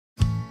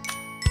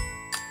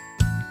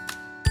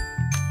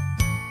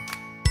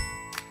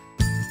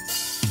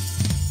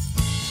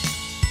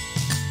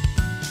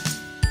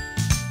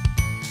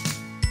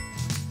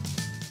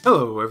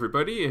Hello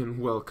everybody and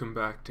welcome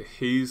back to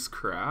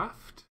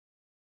HaysCraft.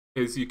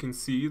 As you can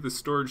see, the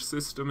storage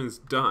system is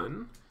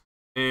done,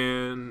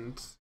 and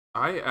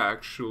I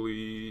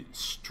actually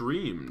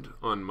streamed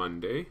on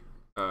Monday.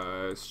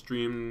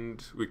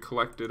 We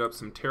collected up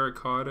some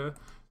terracotta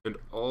and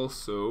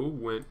also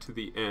went to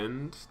the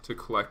end to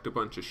collect a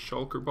bunch of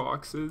shulker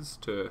boxes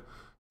to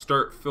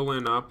start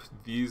filling up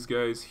these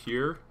guys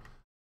here,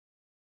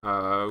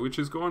 which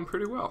is going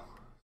pretty well.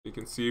 You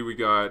can see we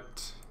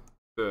got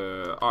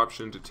the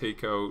option to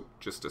take out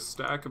just a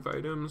stack of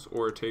items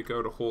or take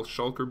out a whole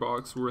shulker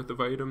box worth of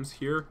items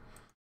here,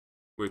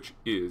 which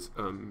is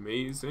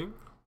amazing.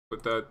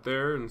 Put that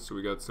there, and so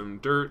we got some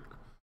dirt,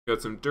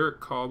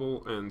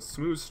 cobble, and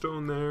smooth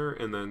stone there,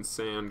 and then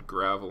sand,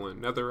 gravel,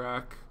 and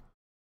netherrack.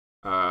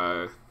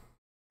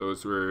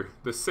 Those were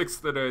the 6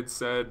 that I had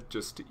said,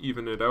 just to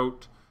even it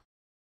out.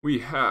 We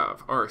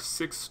have our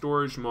 6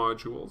 storage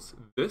modules.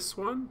 This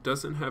one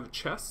doesn't have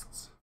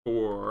chests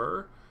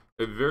for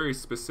a very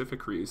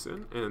specific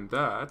reason, and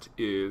that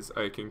is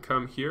I can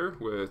come here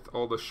with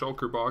all the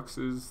shulker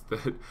boxes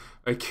that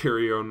I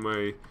carry on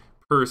my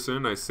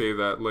person. I say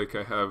that like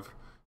I have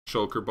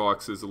shulker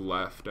boxes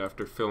left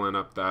after filling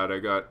up that.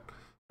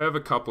 I have a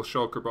couple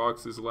shulker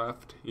boxes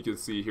left. You can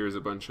see here's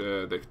a bunch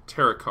of the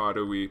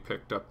terracotta we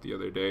picked up the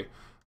other day,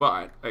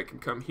 but I can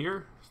come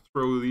here,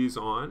 throw these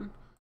on,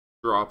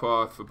 drop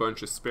off a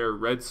bunch of spare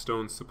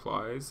redstone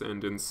supplies,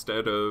 and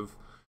instead of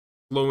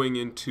flowing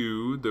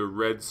into the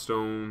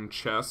redstone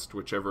chest,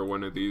 whichever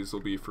one of these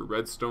will be for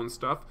redstone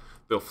stuff,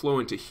 they'll flow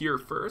into here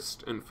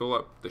first and fill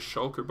up the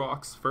shulker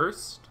box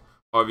first.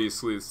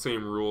 Obviously the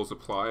same rules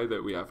apply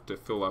that we have to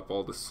fill up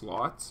all the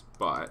slots,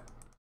 but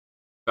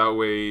that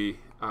way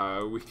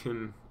we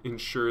can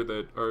ensure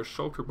that our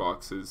shulker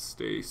boxes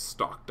stay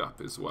stocked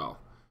up as well.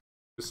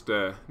 Just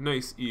a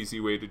nice easy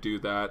way to do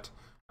that.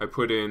 I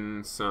put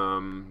in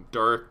some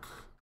dark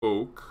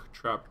oak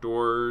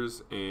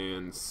trapdoors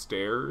and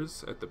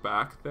stairs at the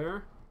back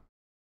there,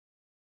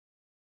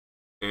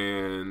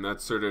 and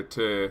that's sort of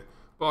to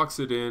box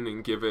it in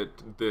and give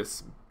it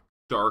this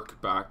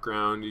dark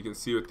background. You can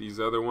see with these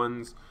other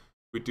ones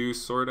we do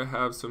sort of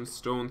have some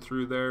stone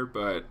through there,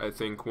 but I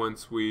think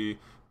once we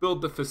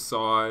build the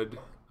facade,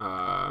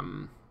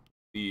 those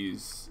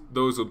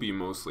will be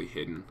mostly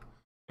hidden,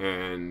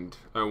 and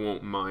I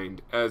won't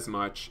mind as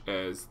much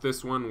as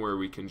this one where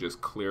we can just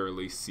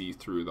clearly see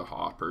through the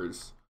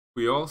hoppers.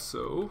 We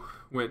also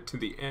went to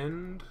the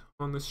end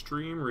on the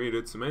stream,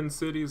 raided some end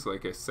cities,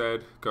 like I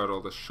said, got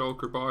all the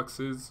shulker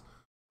boxes,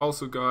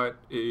 also got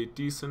a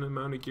decent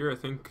amount of gear. I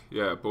think,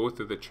 yeah, both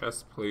of the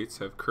chest plates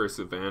have Curse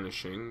of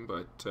Vanishing,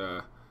 but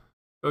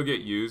they'll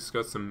get used.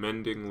 Got some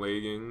mending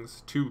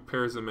leggings, 2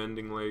 pairs of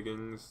mending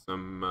leggings,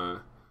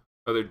 some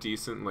other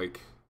decent,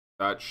 like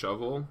that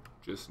shovel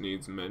just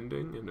needs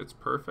mending and it's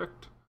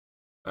perfect.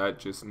 That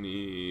just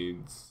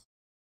needs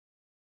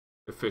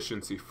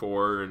efficiency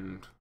 4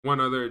 and one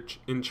other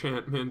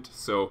enchantment,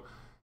 so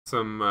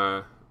some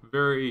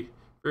very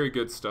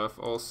good stuff.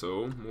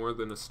 Also more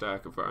than a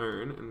stack of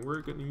iron, and we're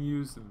going to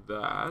use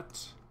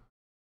that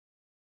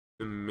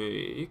to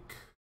make,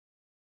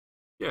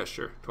 yeah,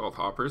 sure, 12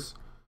 hoppers.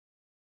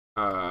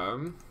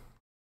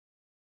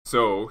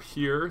 So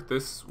here,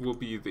 this will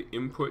be the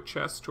input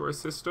chest to our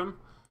system.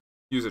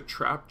 Use a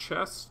trap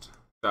chest,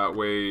 that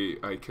way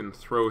I can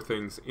throw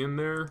things in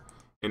there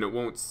and it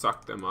won't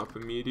suck them up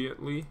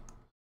immediately.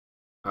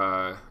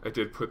 I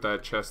did put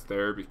that chest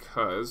there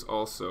because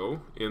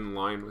also in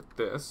line with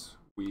this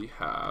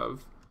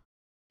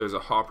there's a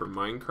hopper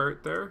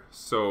minecart there,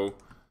 so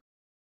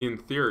in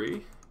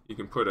theory you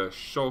can put a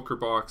shulker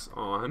box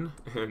on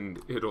and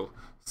it'll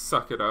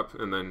suck it up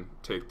and then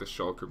take the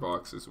shulker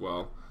box as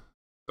well.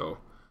 So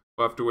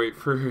we'll have to wait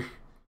for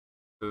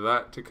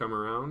that to come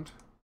around.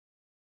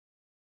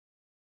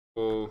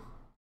 Pull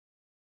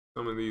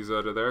some of these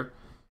out of there.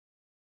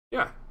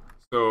 Yeah,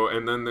 so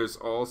and then there's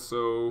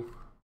also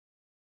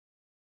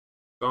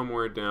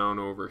somewhere down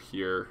over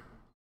here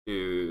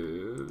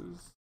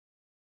is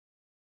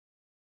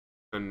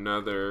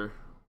another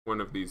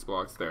one of these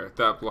blocks there.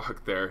 That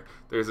block there,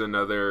 there's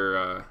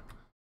another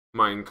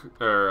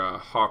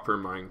hopper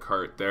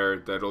minecart there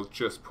that'll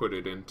just put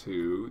it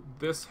into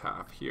this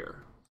half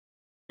here.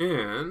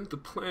 And the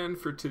plan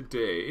for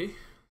today,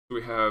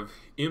 we have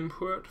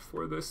input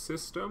for this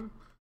system.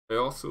 I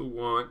also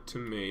want to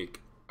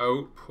make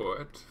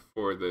output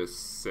for this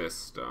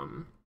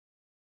system,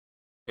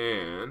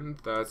 and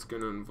that's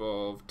going to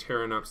involve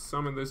tearing up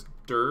some of this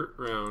dirt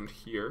around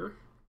here.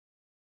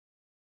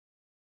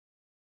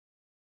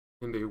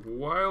 And a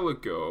while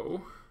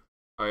ago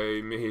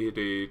I made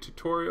a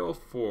tutorial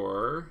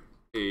for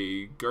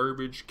a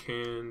garbage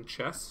can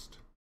chest,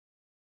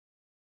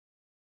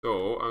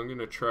 so I'm going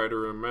to try to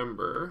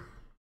remember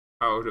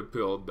how to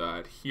build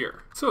that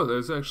here. So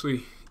that's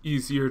actually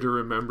easier to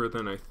remember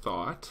than I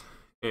thought,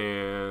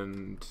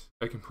 and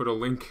I can put a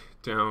link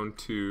down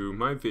to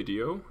my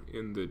video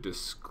in the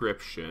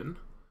description.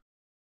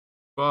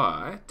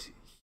 But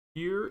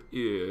here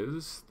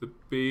is the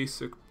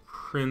basic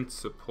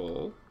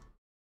principle,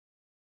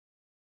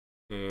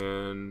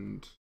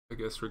 and I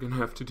guess we're gonna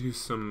have to do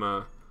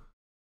some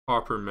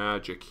hopper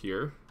magic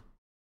here.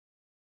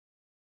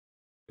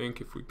 I think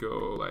if we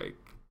go like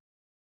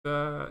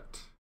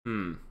that,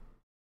 we're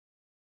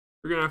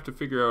gonna have to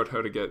figure out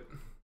how to get,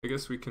 I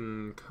guess we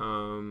can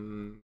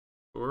come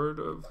sort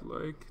of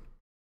like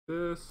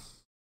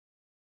this.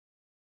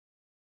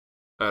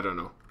 I don't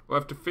know. We'll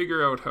have to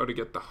figure out how to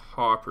get the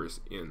hoppers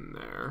in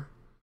there.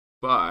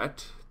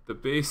 But the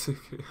basic,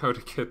 how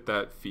to get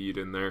that feed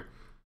in there.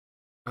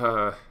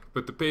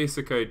 But the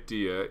basic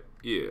idea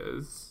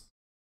is,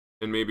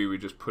 and maybe we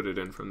just put it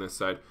in from this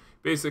side.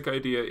 Basic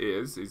idea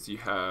is you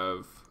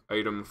have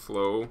item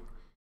flow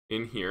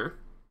in here,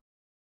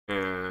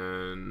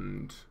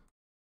 and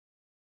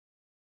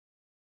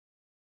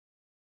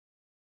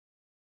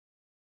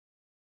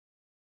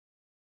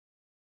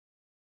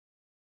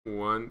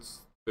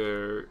once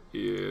there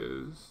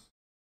is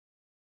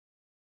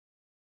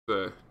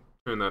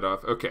turn that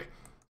off. Okay,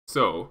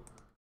 so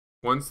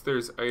once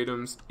there's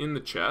items in the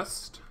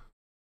chest,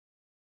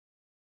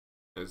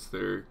 as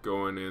they're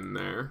going in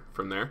there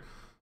from there,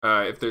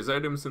 if there's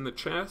items in the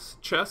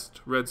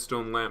chest,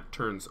 redstone lamp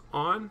turns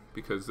on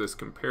because this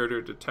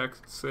comparator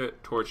detects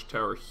it. Torch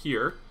tower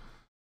here.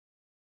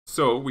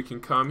 So we can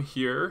come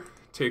here,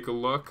 take a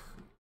look,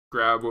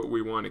 grab what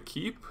we want to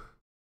keep.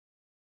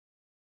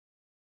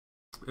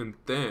 And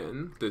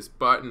then this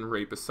button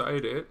right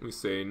beside it, we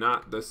say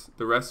not this,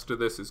 the rest of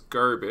this is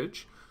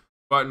garbage.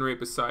 Button right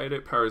beside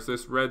it powers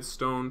this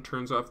redstone,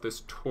 turns off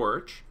this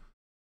torch,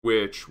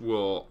 which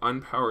will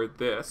unpower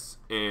this,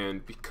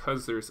 and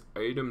because there's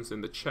items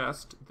in the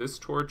chest, this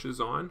torch is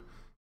on.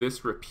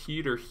 This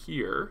repeater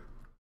here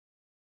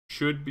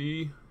should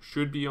be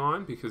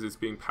on because it's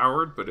being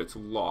powered, but it's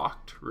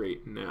locked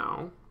right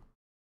now.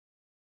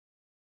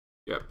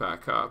 Get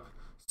back up.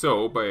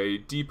 So by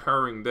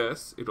depowering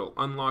this, it'll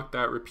unlock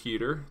that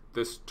repeater.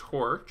 This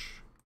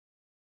torch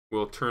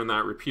will turn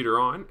that repeater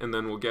on, and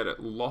then we'll get it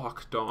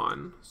locked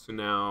on. So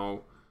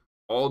now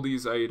all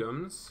these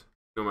items,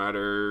 no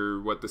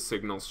matter what the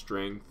signal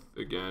strength,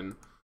 again,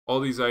 all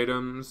these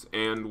items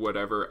and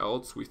whatever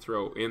else we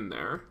throw in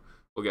there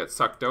will get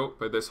sucked out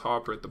by this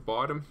hopper at the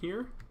bottom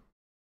here.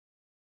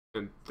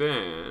 And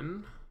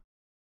then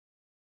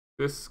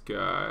this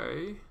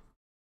guy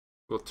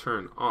will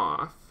turn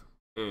off,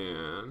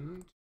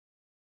 and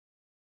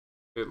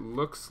it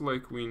looks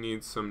like we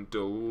need some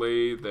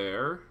delay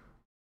there.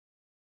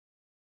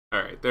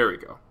 Alright, there we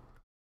go.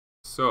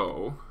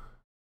 So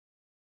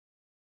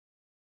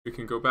we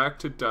can go back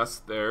to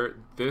dust there.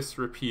 This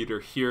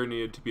repeater here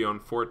needed to be on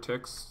 4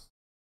 ticks,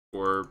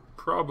 or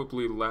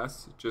probably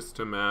less, just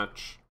to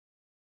match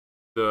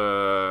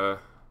the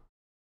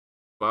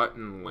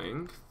button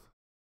length.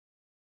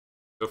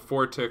 The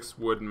 4 ticks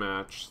would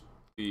match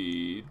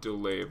the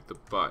delay of the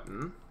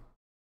button.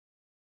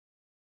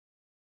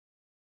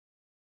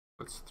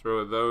 Let's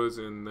throw those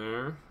in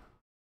there.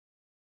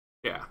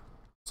 Yeah,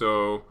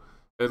 so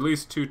at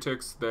least 2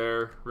 ticks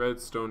there.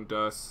 Redstone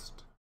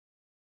dust.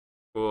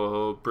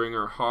 We'll bring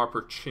our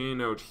hopper chain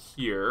out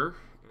here,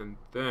 and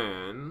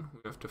then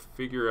we have to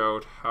figure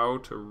out how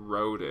to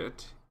route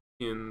it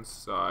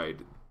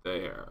inside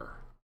there.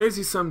 As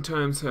you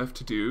sometimes have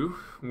to do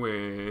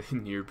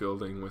when you're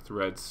building with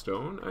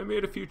redstone, I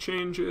made a few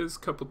changes,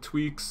 couple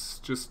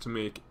tweaks just to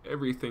make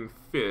everything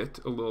fit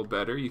a little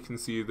better. You can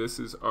see this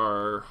is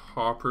our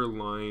hopper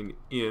line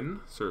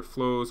in, so it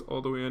flows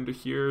all the way under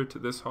here to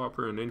this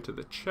hopper and into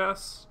the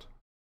chest.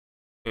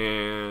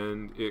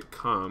 And it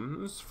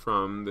comes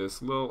from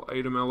this little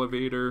item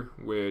elevator,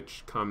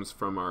 which comes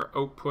from our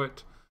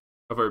output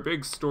of our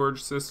big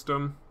storage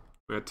system.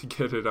 We had to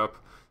get it up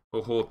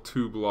a whole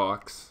 2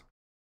 blocks.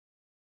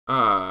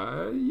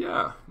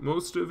 Yeah,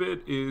 most of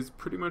it is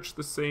pretty much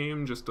the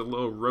same, just a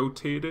little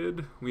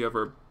rotated. We have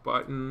our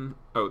button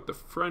out the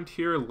front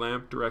here,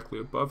 lamp directly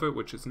above it,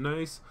 which is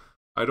nice.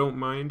 I don't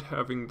mind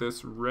having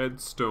this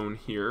redstone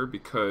here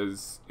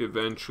because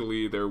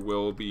eventually there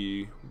will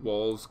be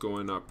walls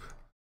going up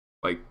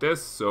like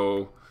this,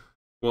 so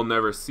we'll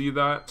never see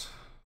that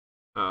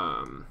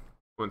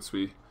once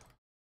we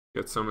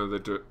get some of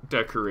the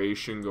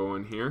decoration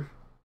going here.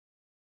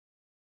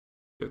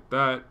 Get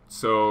that.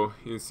 So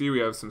you can see we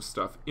have some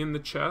stuff in the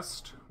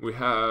chest. We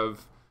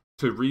have,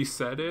 to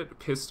reset it,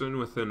 piston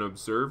with an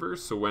observer,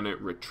 so when it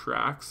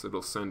retracts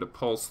it'll send a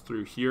pulse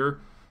through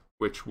here,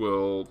 which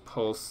will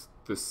pulse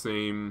the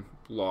same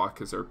block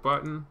as our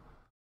button,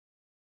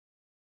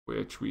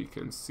 which we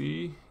can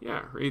see,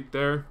 yeah, right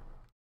there.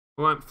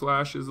 Lamp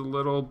flashes a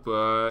little,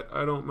 but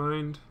I don't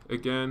mind.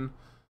 Again,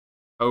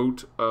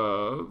 out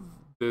of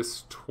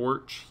this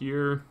torch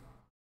here,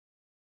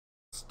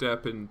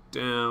 stepping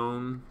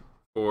down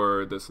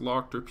for this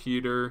locked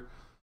repeater,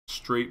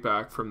 straight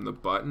back from the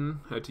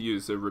button. Had to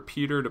use a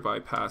repeater to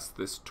bypass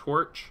this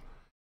torch.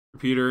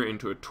 Repeater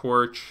into a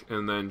torch,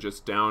 and then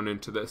just down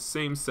into the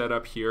same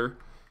setup here.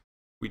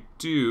 We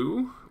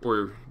do,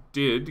 or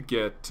did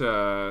get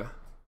to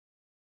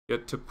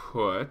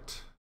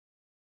put,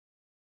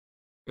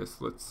 I guess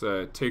let's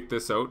take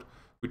this out.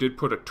 We did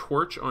put a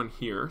torch on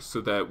here so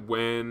that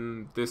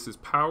when this is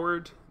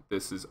powered,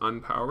 this is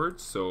unpowered,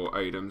 so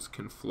items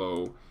can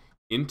flow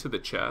into the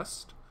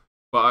chest.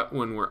 But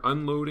when we're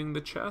unloading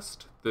the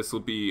chest, this will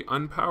be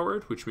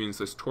unpowered, which means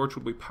this torch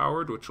will be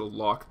powered, which will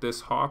lock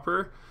this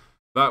hopper.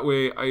 That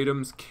way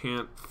items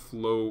can't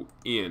flow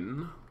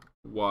in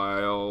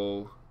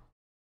while...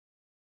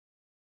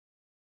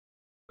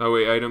 That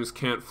way items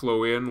can't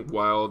flow in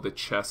while the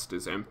chest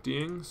is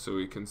emptying. So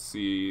we can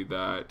see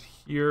that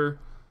here.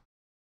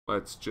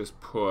 Let's just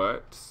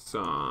put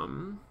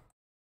some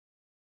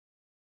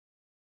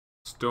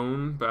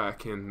stone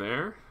back in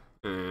there,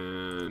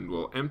 and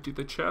we'll empty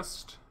the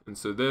chest. And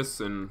so this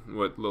and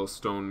what little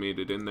stone made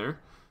it in there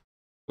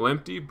will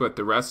empty, but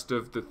the rest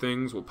of the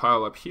things will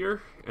pile up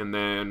here, and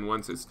then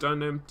once it's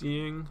done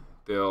emptying,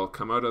 they'll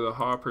come out of the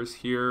hoppers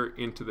here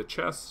into the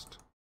chest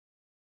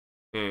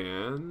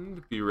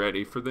and be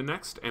ready for the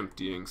next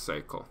emptying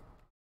cycle.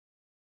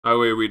 That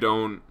way we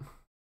don't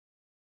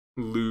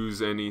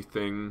lose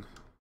anything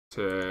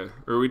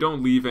or we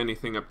don't leave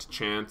anything up to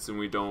chance, and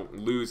we don't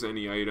lose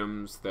any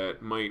items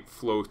that might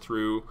flow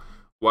through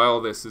while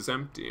this is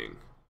emptying.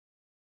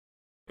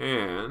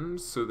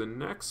 And so the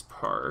next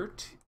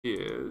part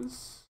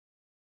is,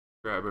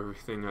 grab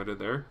everything out of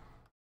there.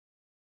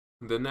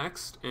 The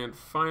next and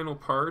final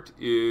part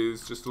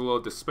is just a little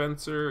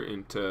dispenser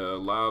into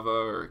lava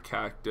or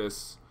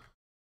cactus,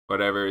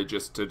 whatever,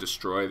 just to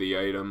destroy the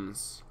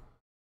items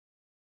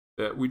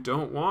that we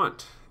don't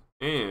want.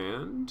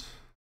 And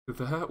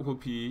that will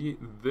be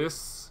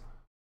this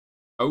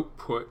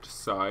output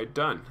side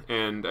done.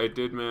 And I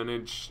did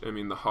manage,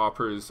 the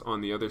hopper's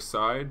on the other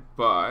side,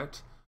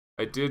 but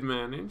I did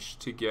manage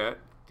to get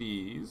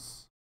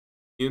these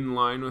in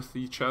line with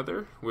each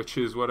other, which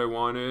is what I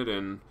wanted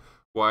and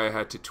why I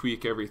had to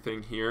tweak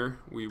everything here.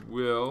 We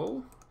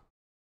will,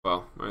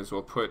 well, might as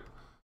well put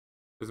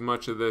as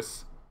much of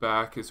this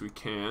back as we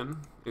can.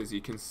 As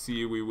you can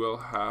see, we will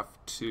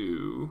have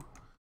to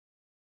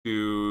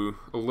do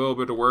a little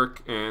bit of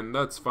work, and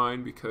that's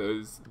fine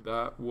because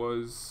that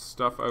was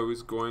stuff I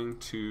was going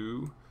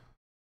to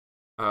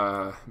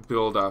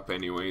build up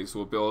anyways.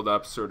 We'll build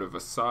up sort of a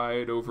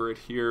side over it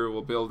here.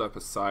 We'll build up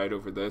a side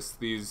over this.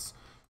 These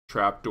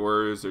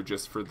trapdoors are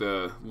just for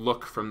the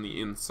look from the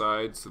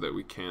inside so that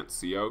we can't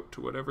see out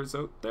to whatever's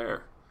out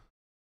there.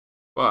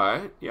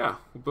 But yeah,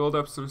 we'll build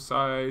up some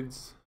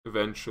sides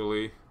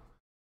eventually.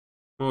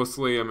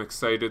 Mostly I'm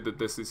excited that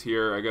this is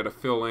here. I gotta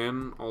fill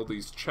in all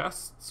these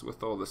chests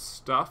with all the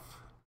stuff.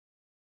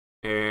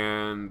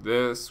 And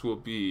this will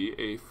be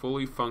a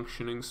fully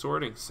functioning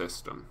sorting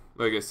system.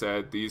 Like I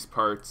said, these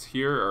parts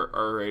here are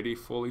already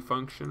fully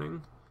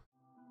functioning.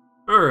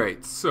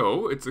 Alright,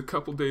 so it's a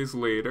couple days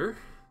later.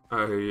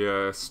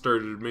 I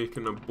started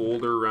making a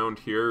boulder around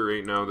here.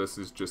 Right now this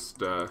is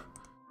just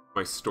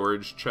my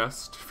storage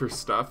chest for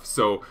stuff.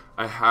 So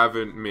I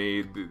haven't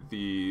made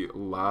the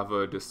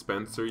lava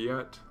dispenser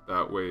yet.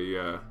 That way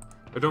I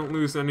don't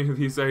lose any of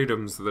these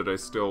items that I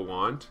still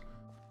want.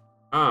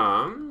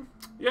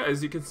 Yeah,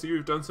 as you can see,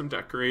 we've done some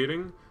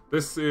decorating.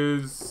 This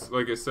is,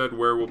 like I said,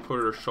 where we'll put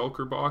our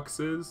shulker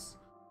boxes.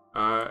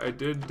 I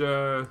did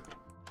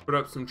put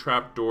up some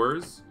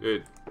trapdoors.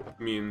 It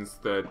means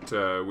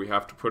that we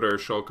have to put our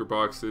shulker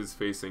boxes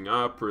facing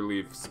up or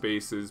leave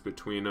spaces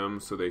between them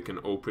so they can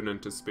open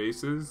into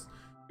spaces,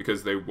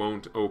 because they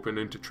won't open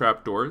into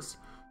trapdoors.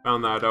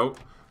 Found that out.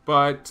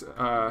 But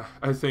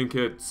I think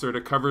it sort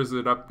of covers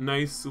it up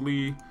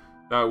nicely.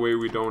 That way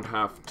we don't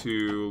have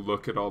to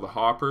look at all the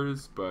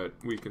hoppers, but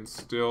we can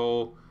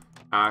still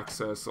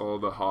access all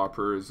the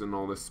hoppers and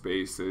all the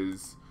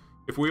spaces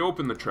if we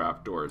open the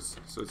trapdoors.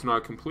 So it's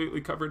not completely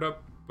covered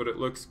up, but it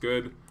looks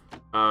good.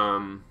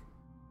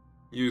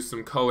 Use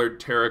some colored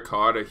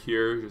terracotta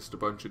here, just a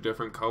bunch of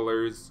different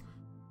colors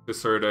to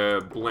sort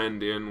of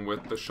blend in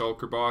with the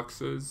shulker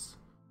boxes.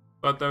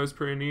 Thought that was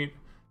pretty neat.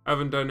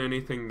 Haven't done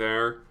anything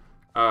there.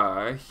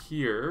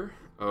 Here,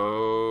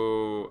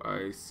 oh,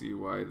 I see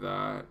why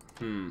that,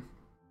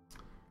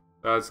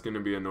 that's gonna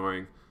be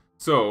annoying.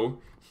 So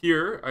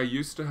here, I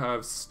used to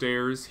have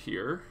stairs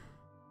here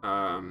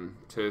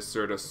to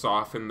sort of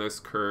soften this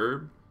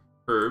curve,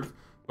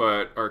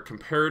 but our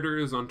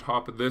comparator is on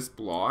top of this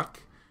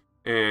block,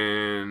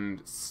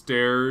 and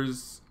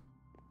stairs,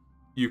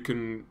 you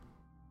can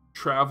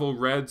travel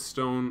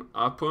redstone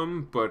up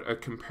them, but a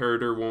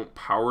comparator won't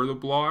power the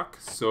block.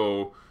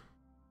 So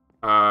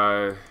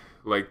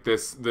like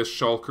this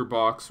shulker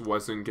box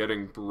wasn't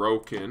getting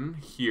broken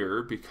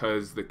here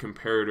because the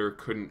comparator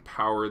couldn't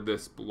power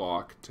this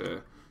block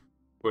to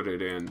put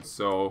it in.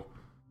 So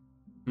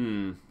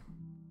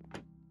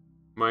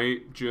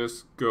might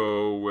just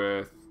go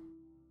with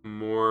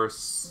more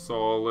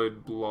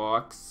solid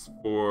blocks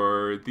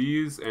for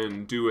these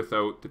and do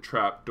without the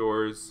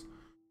trapdoors,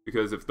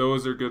 because if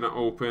those are gonna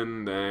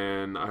open,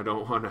 then I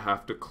don't want to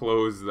have to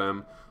close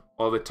them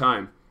all the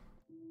time.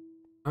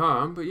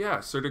 But yeah,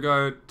 sort of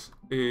got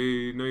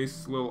a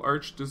nice little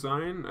arch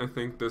design. I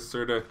think this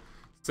sort of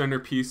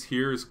centerpiece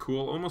here is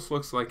cool. Almost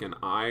looks like an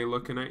eye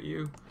looking at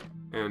you.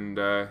 And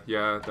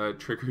yeah, that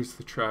triggers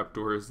the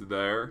trapdoors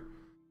there.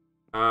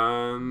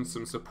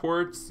 Some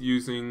supports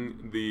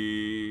using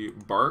the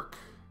bark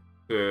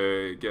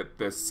to get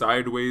this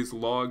sideways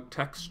log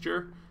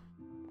texture.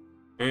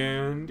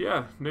 And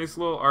yeah, nice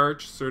little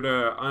arch, sort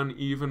of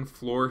uneven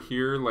floor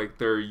here, like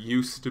there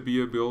used to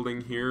be a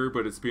building here,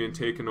 but it's being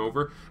taken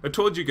over. I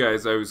told you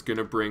guys I was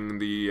gonna bring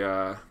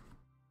the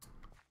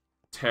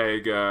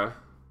taiga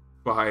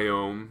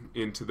biome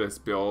into this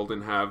build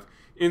and have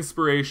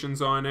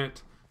inspirations on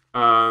it.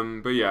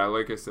 But yeah,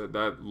 like I said,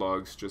 that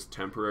log's just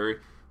temporary.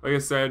 Like I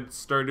said,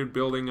 started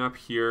building up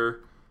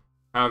here.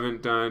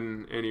 Haven't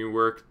done any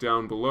work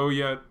down below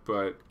yet,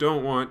 but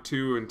don't want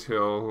to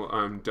until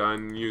I'm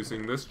done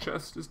using this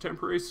chest as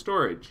temporary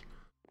storage.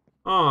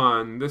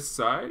 On this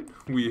side,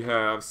 we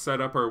have set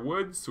up our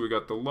wood. So we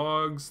got the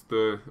logs,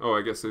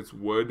 I guess it's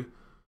wood,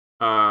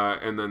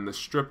 and then the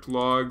stripped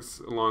logs,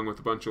 along with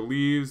a bunch of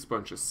leaves,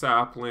 bunch of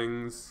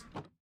saplings,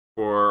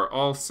 for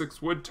all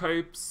 6 wood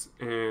types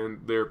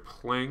and their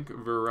plank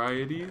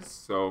varieties.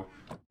 So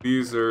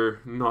these are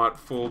not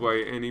full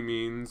by any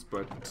means,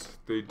 but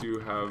they do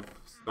have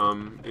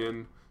some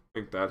in. I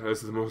think that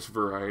has the most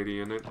variety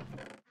in it.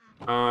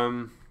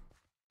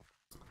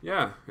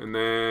 Yeah, and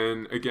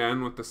then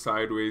again with the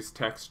sideways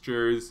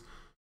textures,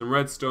 some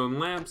redstone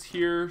lamps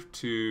here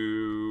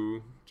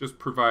to just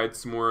provide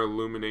some more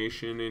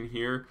illumination in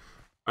here.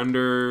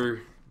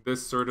 Under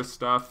this sort of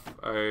stuff,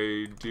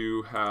 I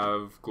do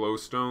have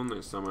glowstone.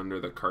 There's some under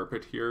the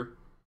carpet here.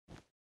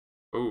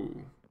 Oh.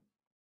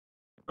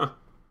 Huh.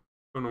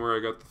 Don't know where I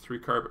got the 3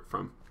 carpet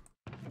from.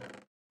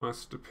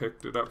 Must have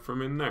picked it up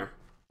from in there.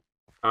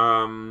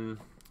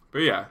 But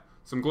yeah,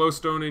 some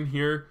glowstone in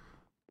here.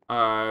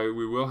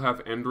 We will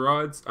have end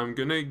rods. I'm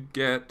gonna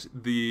get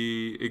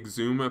the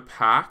Exuma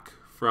pack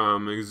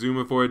from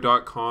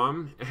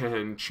exumavoid.com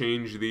and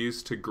change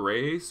these to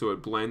gray so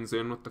it blends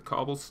in with the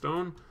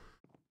cobblestone.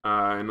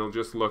 And it'll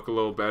just look a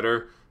little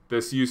better.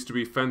 This used to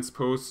be fence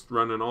posts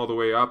running all the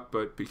way up,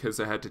 but because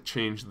I had to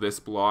change this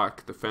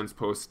block, the fence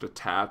post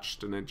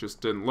attached and it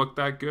just didn't look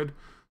that good.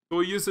 So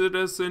we'll use it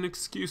as an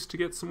excuse to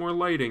get some more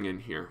lighting in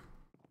here.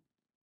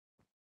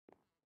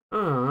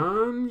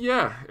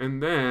 Yeah,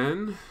 and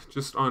then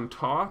just on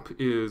top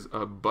is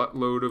a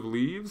buttload of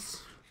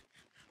leaves.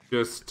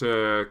 Just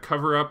to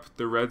cover up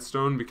the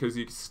redstone, because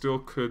you still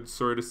could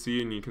sort of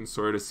see, and you can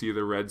sort of see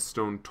the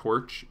redstone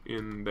torch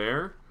in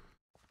there.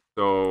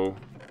 So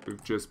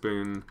we've just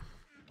been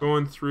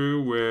going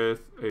through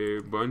with a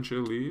bunch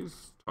of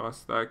leaves.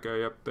 Toss that guy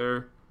up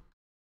there.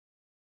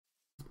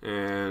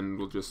 And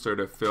we'll just sort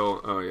of fill,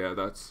 oh yeah,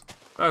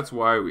 that's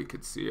why we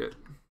could see it.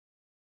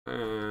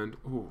 And,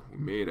 oh, we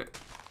made it.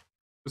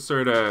 Just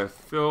sort of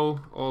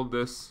fill all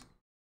this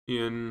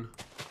in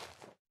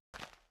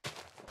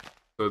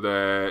so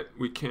that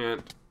we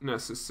can't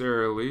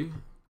necessarily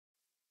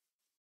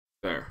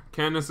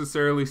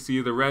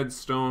see the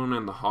redstone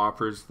and the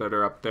hoppers that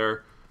are up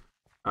there.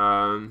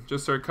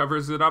 Just sort of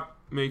covers it up,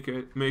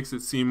 makes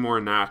it seem more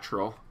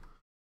natural,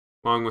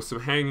 along with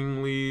some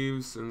hanging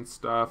leaves and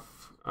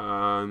stuff.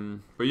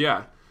 But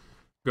yeah,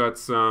 got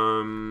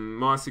some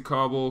mossy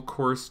cobble,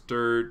 coarse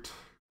dirt,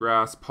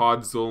 grass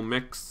podzol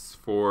mix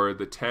for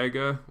the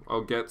taiga.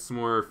 I'll get some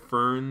more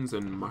ferns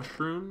and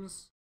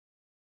mushrooms,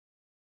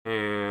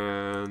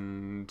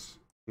 and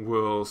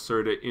we'll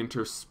sort of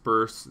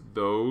intersperse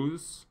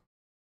those.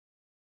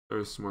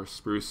 There's some more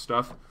spruce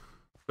stuff.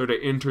 Sort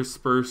of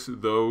intersperse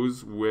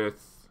those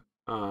with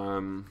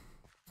all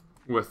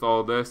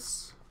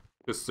this.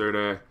 Just sort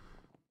of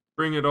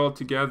bring it all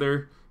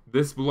together.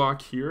 This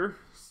block here,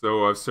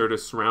 so I've sort of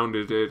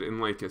surrounded it in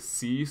like a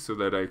C so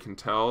that I can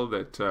tell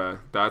that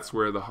that's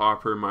where the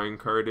hopper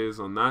minecart is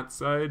on that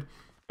side.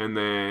 And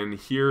then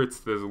here it's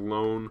the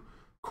lone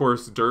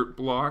coarse dirt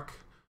block.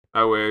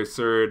 That way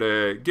sort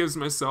of gives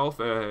myself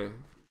a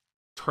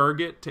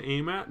target to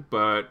aim at,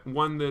 but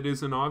one that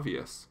isn't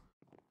obvious.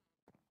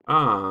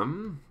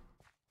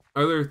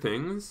 Other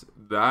things,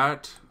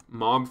 that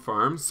mob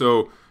farm,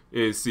 so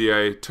see,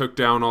 I took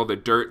down all the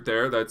dirt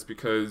there. That's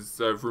because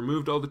I've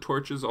removed all the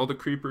torches. All the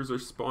creepers are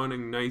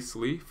spawning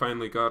nicely.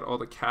 Finally got all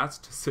the cats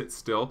to sit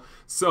still.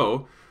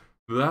 So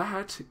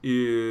that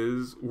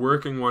is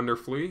working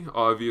wonderfully.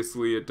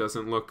 Obviously, it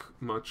doesn't look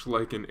much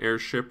like an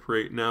airship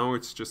right now.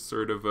 It's just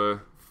sort of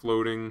a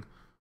floating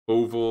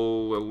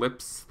oval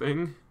ellipse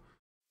thing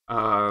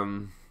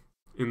in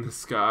the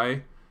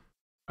sky.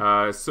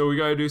 So we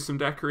gotta do some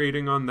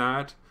decorating on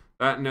that.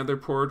 That nether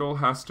portal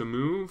has to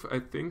move. I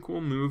think we'll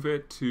move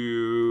it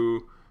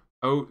to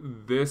out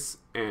this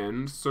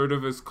end, sort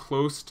of as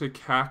close to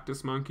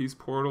Cactus Monkey's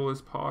portal as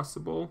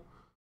possible.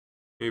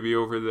 Maybe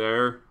over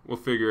there. We'll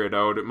figure it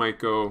out. It might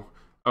go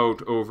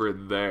out over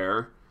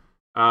there.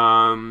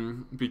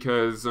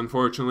 Because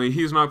unfortunately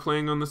he's not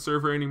playing on the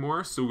server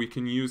anymore, so we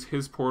can use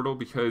his portal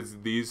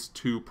because these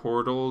 2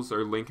 portals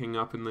are linking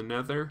up in the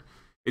nether.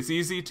 It's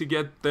easy to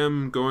get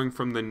them going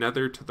from the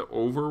nether to the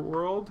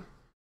overworld.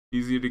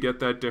 Easy to get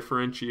that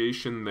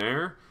differentiation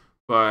there,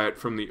 but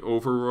from the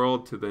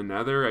overworld to the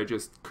nether, I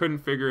just couldn't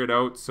figure it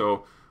out,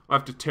 so I'll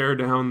have to tear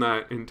down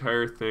that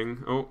entire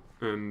thing. Oh,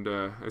 and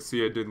I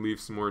see I did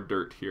leave some more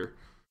dirt here.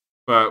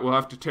 But we'll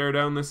have to tear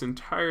down this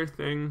entire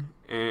thing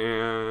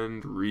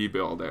and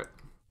rebuild it.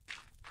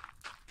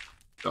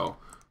 So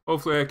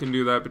hopefully I can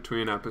do that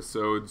between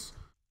episodes.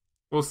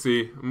 We'll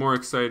see. I'm more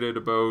excited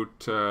about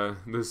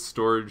this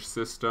storage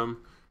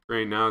system.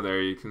 Right now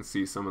there you can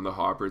see some of the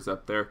hoppers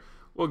up there.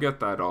 We'll get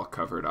that all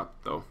covered up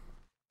though.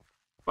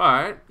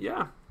 But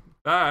yeah,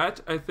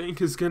 that I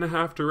think is going to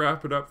have to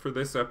wrap it up for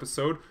this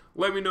episode.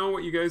 Let me know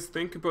what you guys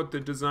think about the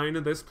design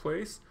of this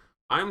place.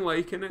 I'm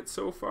liking it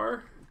so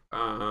far.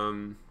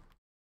 I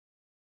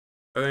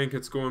think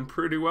it's going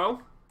pretty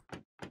well.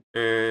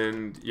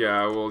 And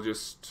yeah, we'll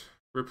just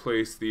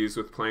replace these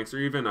with planks or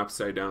even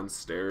upside down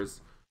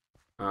stairs.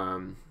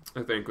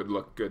 I think would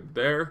look good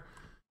there.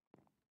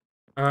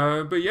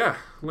 But yeah,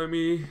 let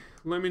me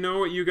know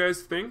what you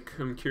guys think.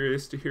 I'm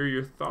curious to hear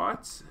your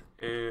thoughts,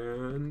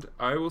 and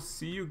I will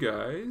see you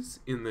guys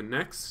in the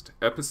next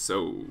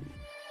episode.